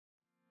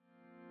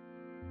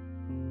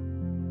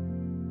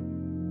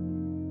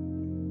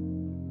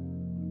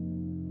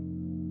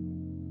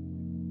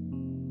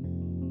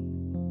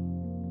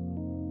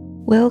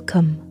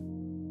Welcome,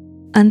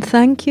 and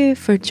thank you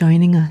for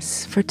joining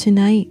us for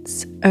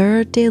tonight's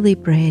Our Daily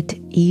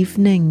Bread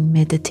evening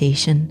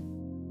meditation.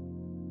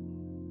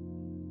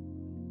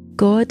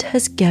 God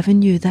has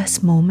given you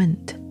this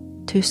moment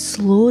to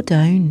slow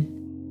down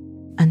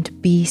and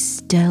be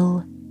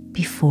still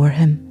before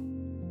Him.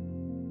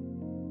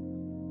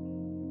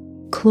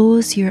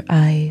 Close your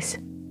eyes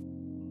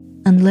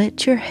and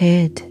let your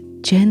head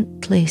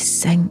gently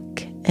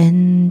sink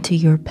into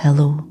your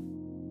pillow.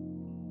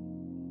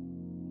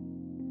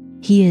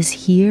 He is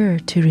here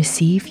to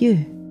receive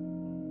you,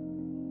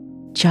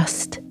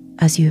 just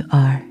as you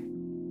are.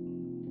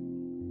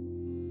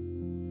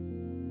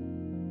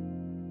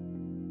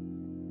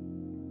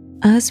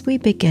 As we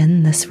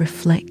begin this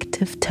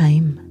reflective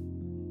time,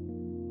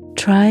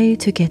 try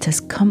to get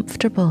as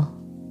comfortable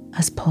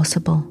as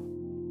possible.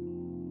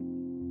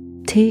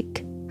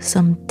 Take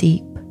some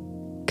deep,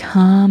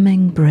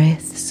 calming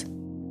breaths.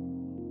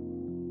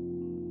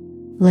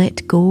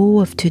 Let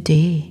go of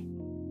today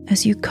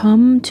as you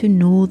come to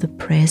know the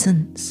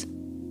presence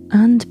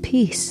and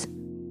peace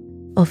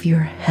of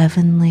your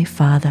Heavenly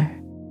Father.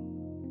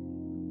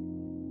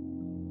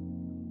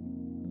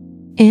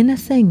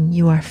 Anything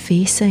you are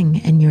facing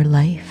in your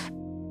life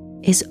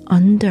is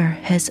under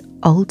His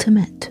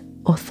ultimate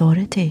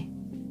authority.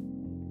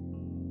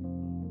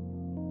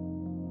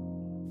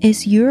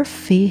 Is your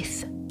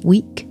faith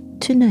weak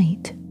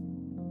tonight?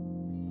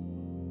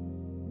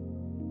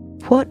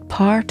 What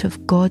part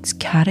of God's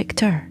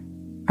character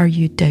are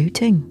you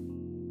doubting?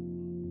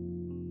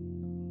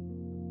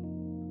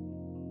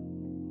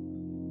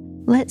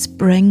 Let's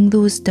bring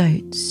those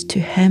doubts to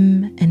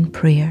Him in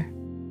prayer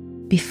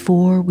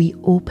before we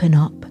open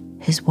up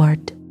His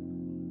Word.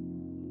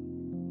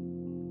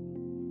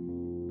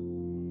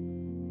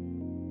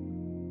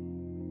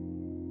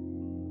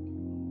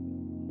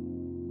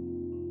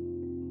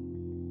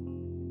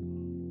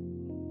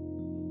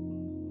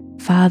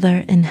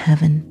 Father in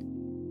heaven,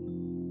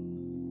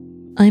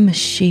 I'm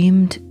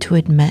ashamed to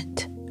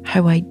admit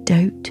how I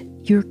doubt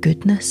your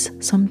goodness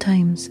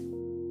sometimes.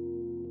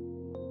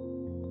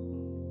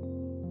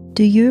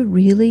 Do you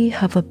really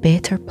have a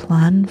better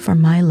plan for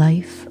my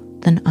life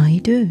than I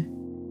do?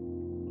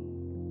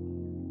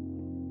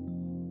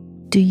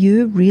 Do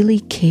you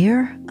really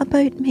care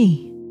about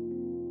me?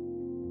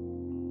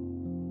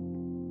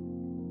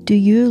 Do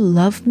you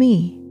love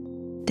me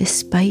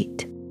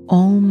despite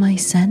all my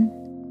sin?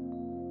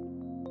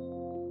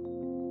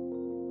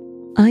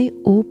 I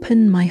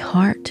open my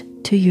heart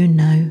to you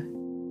now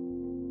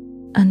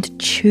and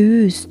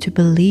choose to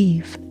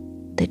believe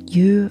that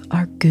you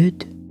are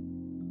good.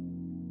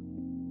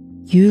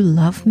 You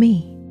love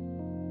me.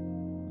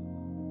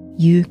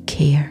 You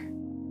care.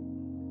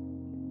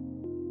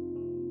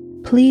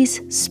 Please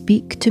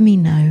speak to me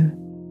now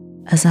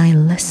as I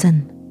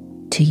listen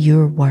to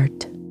your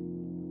word.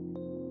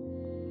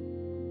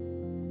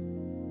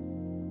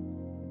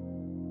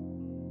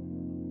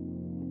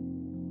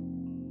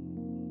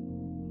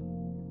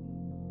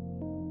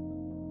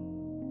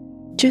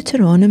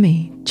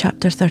 Deuteronomy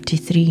chapter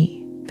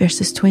 33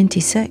 verses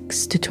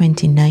 26 to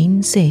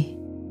 29 say,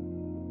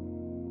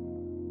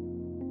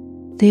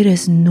 "There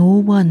is no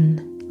one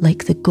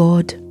like the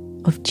God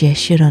of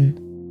Jeshurun,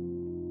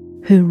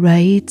 who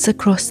rides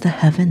across the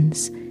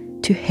heavens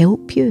to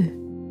help you,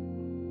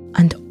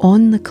 and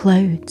on the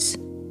clouds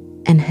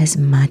in His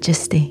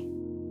majesty.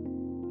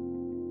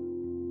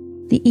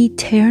 The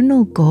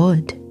eternal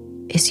God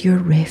is your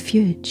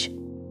refuge,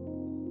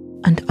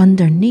 and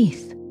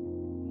underneath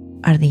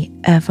are the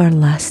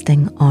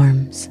everlasting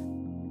arms.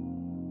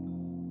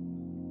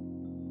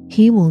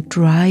 He will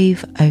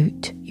drive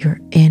out your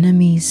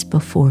enemies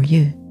before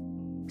you,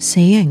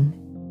 saying,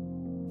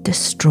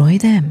 'Destroy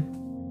them.'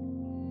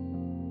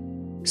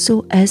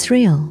 So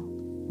Israel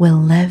will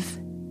live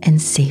in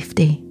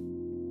safety.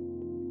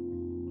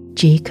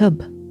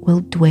 Jacob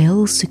will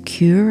dwell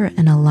secure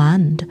in a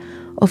land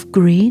of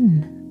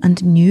grain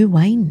and new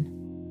wine,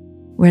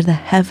 where the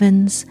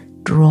heavens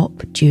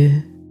drop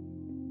dew.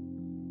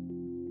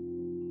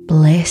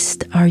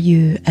 Blessed are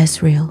you,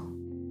 Israel.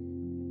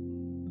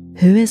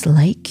 Who is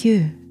like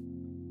you,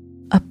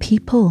 a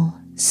people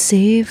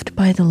saved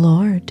by the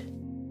Lord?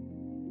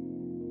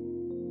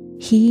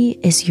 He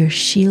is your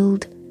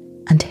shield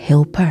and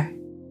helper,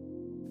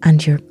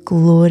 and your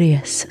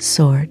glorious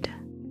sword.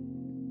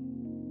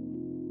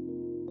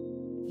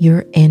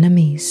 Your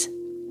enemies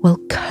will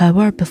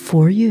cower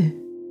before you,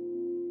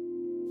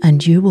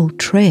 and you will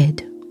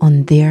tread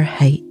on their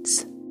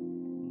heights."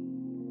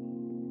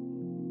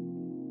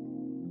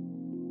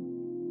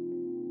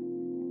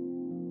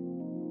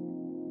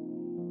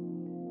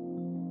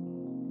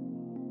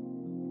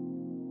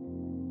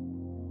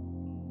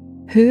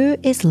 Who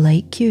is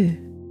like you,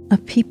 a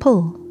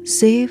people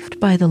saved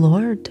by the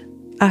Lord?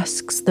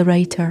 Asks the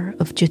writer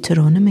of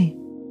Deuteronomy.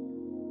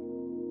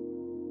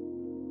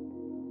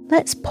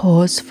 Let's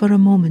pause for a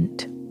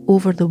moment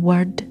over the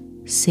word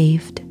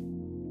saved.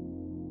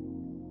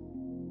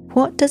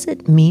 What does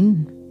it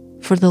mean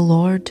for the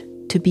Lord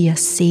to be a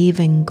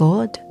saving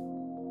God?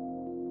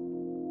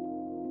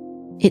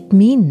 It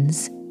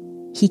means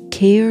He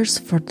cares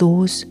for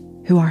those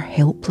who are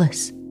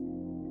helpless,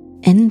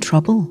 in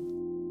trouble,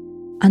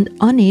 and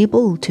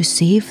unable to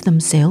save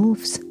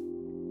themselves.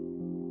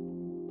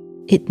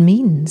 It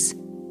means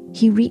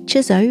He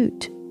reaches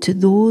out to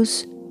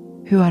those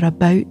who are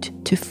about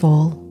to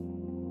fall,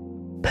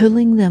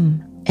 pulling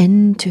them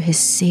into His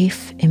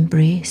safe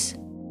embrace.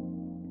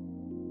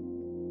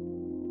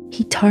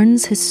 He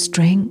turns His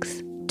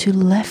strength to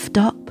lift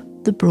up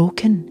the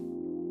broken.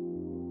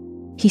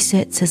 He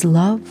sets His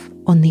love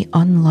on the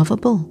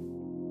unlovable.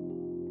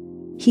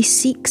 He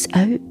seeks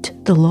out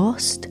the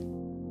lost,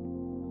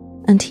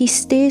 and He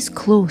stays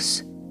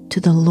close to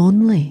the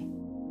lonely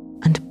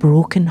and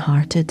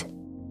broken-hearted.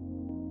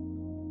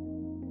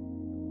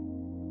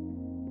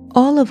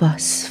 All of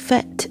us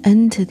fit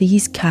into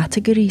these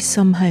categories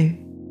somehow.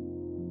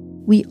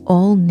 We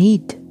all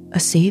need a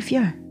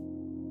saviour.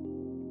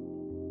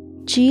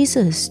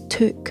 Jesus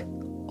took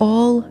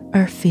all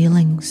our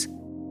failings,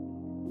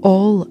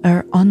 all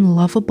our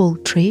unlovable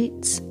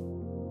traits,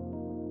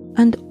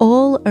 and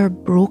all our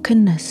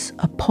brokenness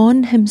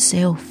upon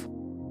Himself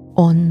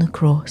on the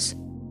cross.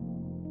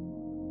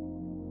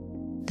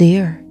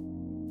 There,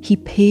 He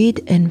paid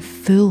in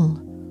full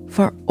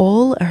for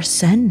all our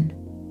sin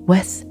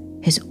with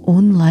His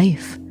own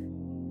life,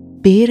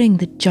 bearing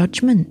the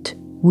judgment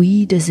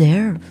we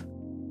deserve.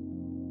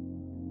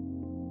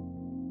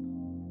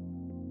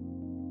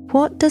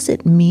 What does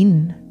it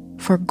mean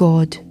for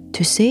God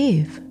to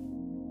save?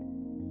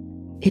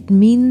 It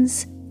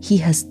means He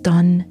has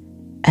done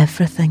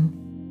everything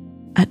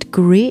at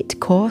great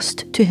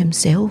cost to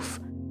Himself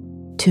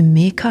to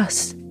make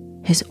us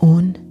His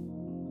own.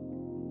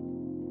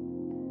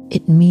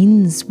 It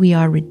means we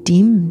are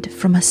redeemed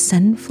from a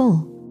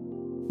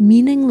sinful,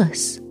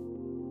 meaningless,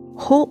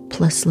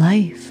 hopeless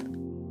life.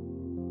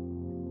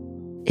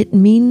 It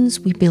means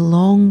we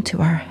belong to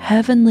our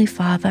Heavenly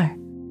Father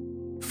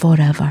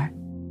forever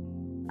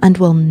and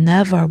will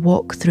never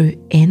walk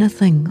through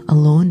anything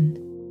alone.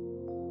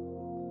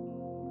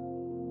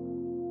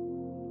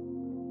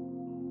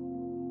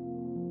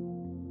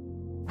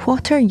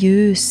 What are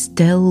you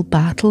still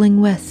battling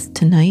with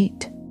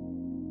tonight?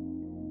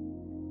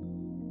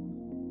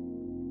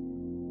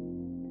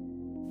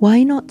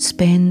 Why not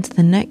spend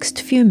the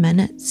next few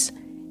minutes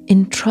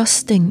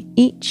entrusting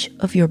each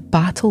of your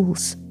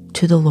battles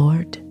to the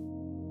Lord?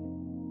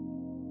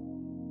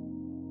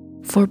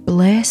 For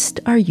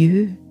blessed are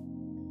you,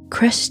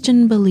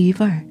 Christian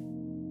believer.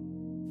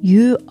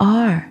 You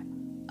are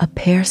a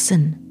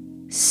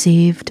person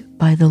saved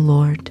by the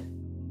Lord.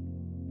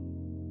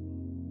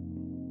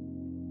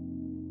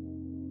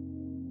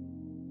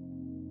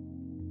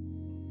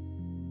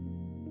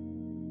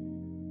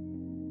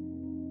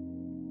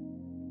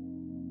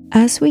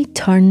 As we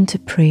turn to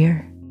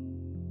prayer,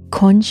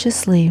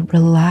 consciously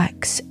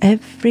relax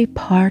every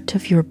part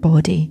of your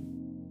body,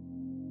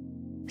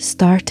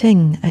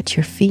 starting at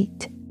your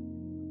feet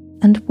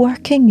and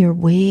working your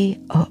way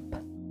up.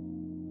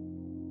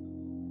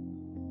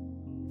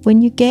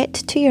 When you get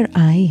to your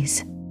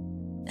eyes,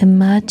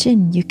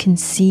 imagine you can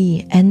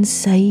see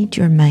inside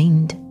your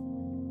mind.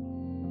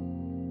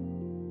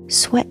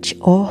 Switch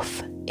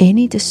off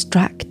any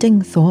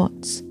distracting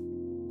thoughts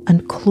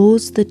and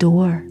close the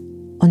door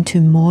on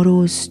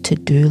tomorrow's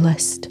to-do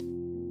list.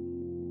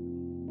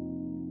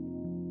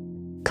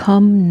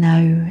 Come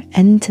now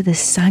into the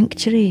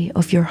sanctuary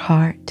of your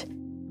heart,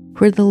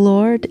 where the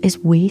Lord is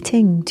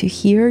waiting to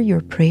hear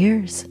your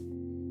prayers.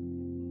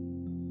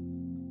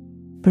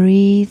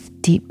 Breathe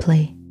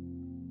deeply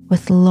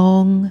with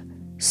long,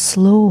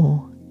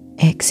 slow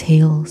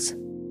exhales.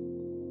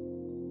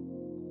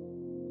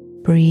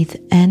 Breathe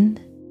in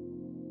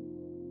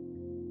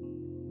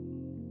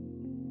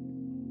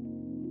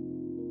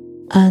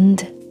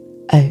and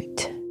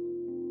out.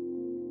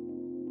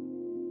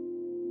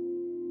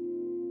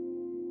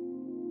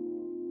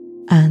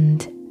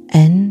 And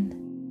in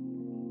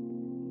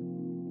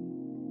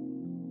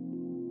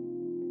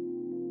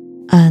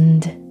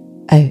and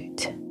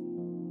out.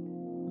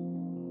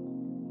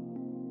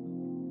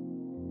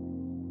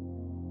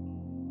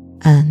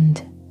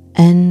 And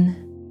in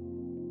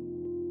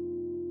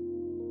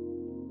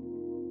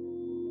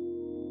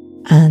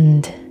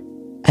and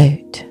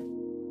out.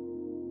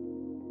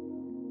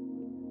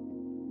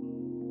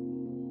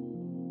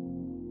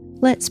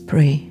 Let's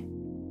pray.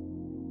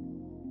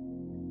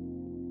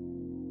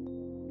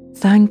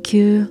 Thank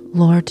you,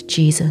 Lord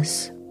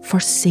Jesus, for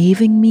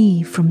saving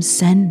me from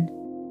sin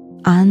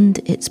and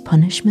its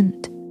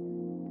punishment.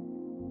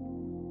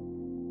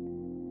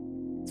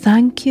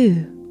 Thank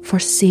you for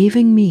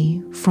saving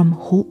me from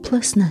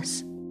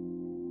hopelessness,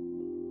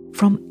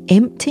 from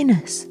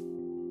emptiness,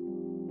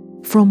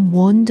 from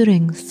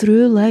wandering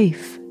through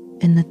life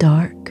in the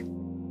dark.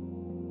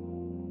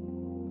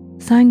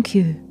 Thank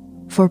you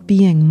for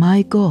being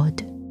my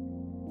God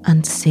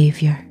and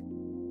Saviour.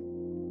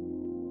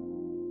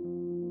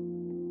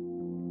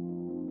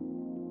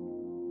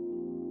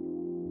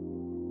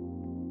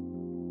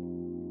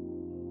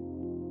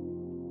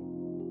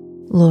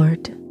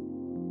 Lord,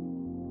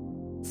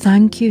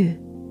 thank you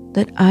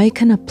that I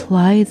can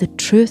apply the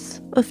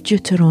truth of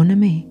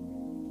Deuteronomy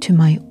to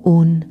my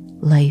own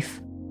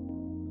life.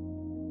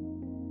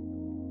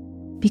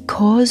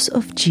 Because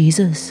of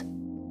Jesus,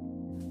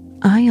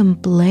 I am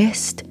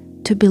blessed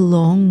to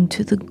belong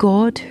to the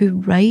God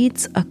who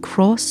rides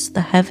across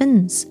the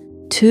heavens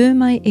to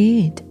my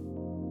aid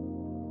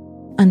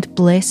and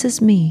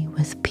blesses me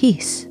with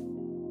peace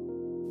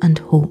and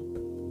hope.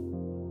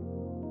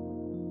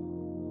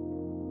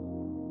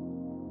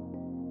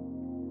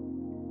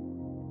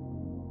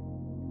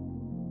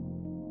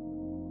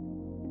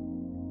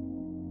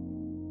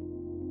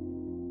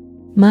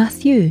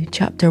 Matthew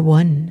chapter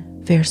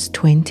 1 verse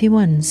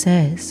 21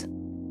 says,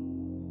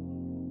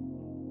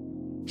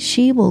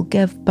 "She will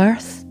give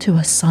birth to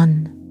a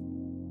son,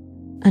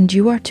 and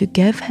you are to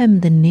give him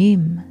the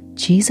name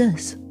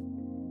Jesus,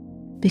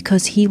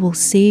 because he will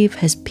save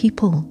his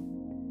people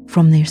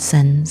from their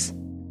sins."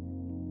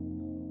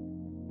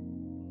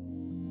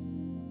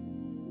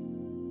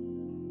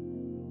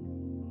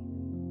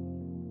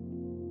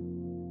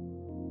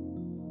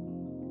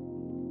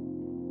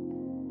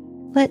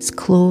 Let's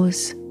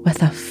close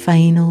with a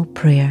final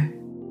prayer.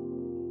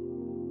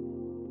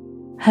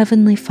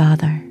 Heavenly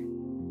Father,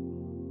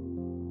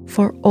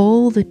 for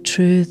all the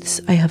truths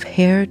I have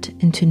heard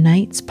in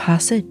tonight's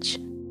passage,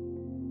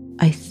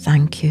 I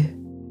thank you.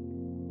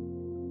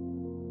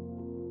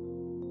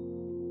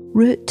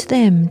 Root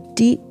them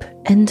deep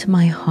into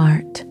my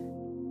heart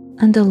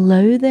and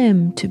allow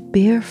them to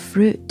bear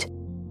fruit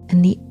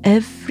in the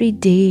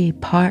everyday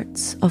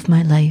parts of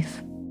my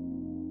life.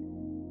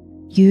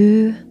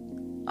 You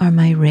are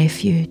my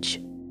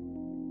refuge,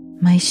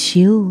 my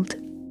shield,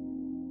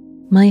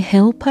 my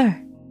helper,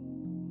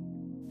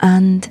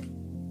 and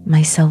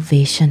my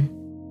salvation.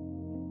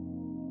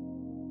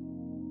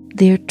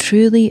 There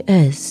truly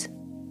is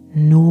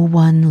no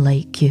one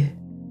like you.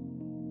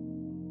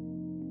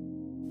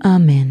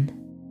 Amen.